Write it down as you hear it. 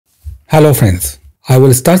Hello friends, I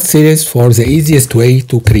will start series for the easiest way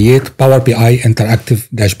to create Power BI interactive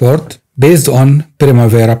dashboard based on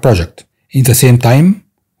Primavera Project. In the same time,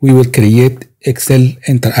 we will create Excel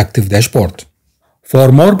interactive dashboard.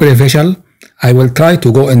 For more beneficial, I will try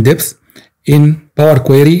to go in depth in Power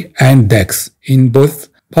Query and DAX in both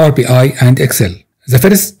Power BI and Excel. The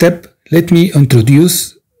first step, let me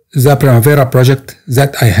introduce the Primavera project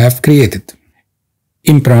that I have created.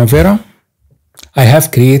 In Primavera, I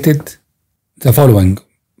have created the following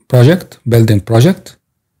project, building project.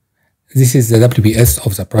 This is the WPS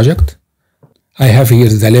of the project. I have here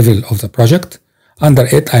the level of the project. Under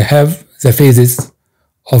it, I have the phases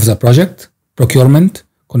of the project, procurement,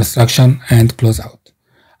 construction, and closeout.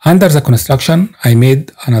 Under the construction, I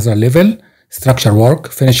made another level, structure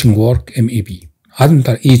work, finishing work, MEP.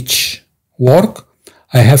 Under each work,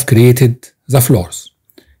 I have created the floors.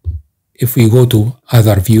 If we go to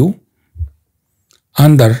other view,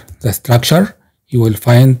 under the structure, you will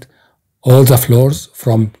find all the floors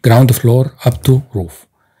from ground floor up to roof,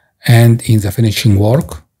 and in the finishing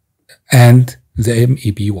work and the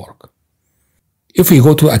MEP work. If we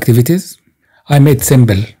go to activities, I made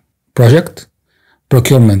simple project,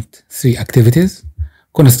 procurement 3 activities,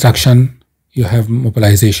 construction you have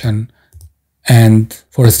mobilization, and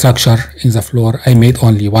for structure in the floor I made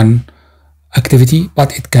only 1 activity,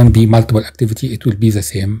 but it can be multiple activity, it will be the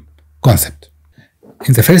same concept.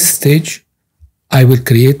 In the first stage, I will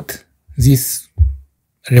create this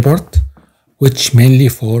report, which mainly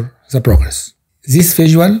for the progress. This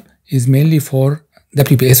visual is mainly for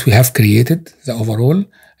WPS we have created, the overall,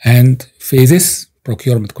 and phases,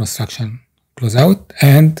 procurement, construction, closeout,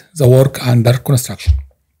 and the work under construction.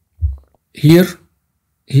 Here's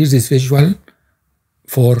this visual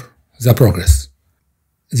for the progress.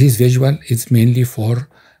 This visual is mainly for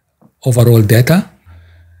overall data,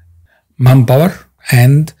 manpower,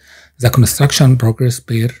 and the construction progress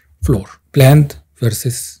per floor, planned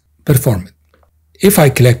versus performed. If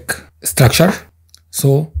I click structure,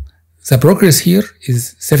 so the progress here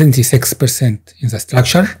is 76% in the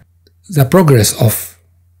structure. The progress of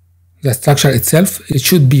the structure itself, it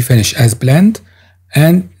should be finished as planned,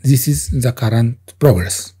 and this is the current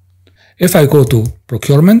progress. If I go to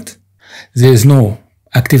procurement, there is no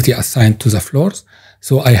activity assigned to the floors,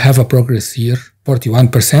 so I have a progress here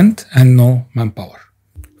 41% and no manpower.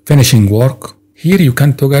 Finishing work, here you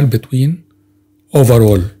can toggle between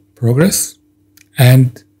overall progress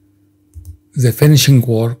and the finishing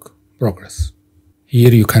work progress.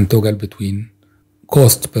 Here you can toggle between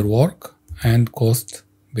cost per work and cost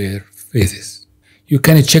per phases. You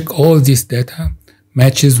can check all this data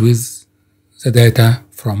matches with the data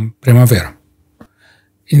from Primavera.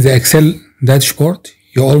 In the Excel dashboard,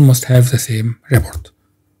 you almost have the same report.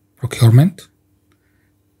 Procurement,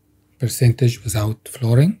 percentage without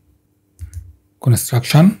flooring,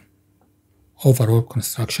 construction, overall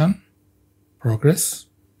construction, progress,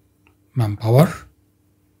 manpower,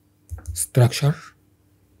 structure,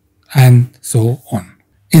 and so on.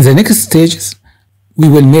 In the next stages, we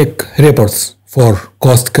will make reports for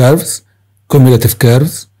cost curves, cumulative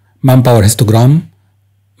curves, manpower histogram,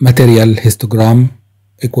 material histogram,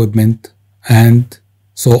 equipment, and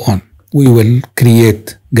so on. We will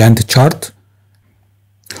create Gantt chart.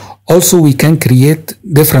 Also, we can create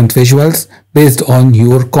different visuals based on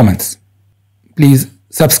your comments. Please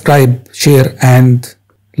subscribe, share, and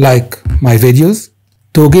like my videos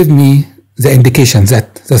to give me the indication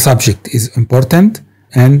that the subject is important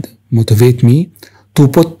and motivate me to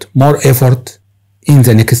put more effort in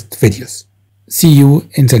the next videos. See you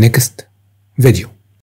in the next video.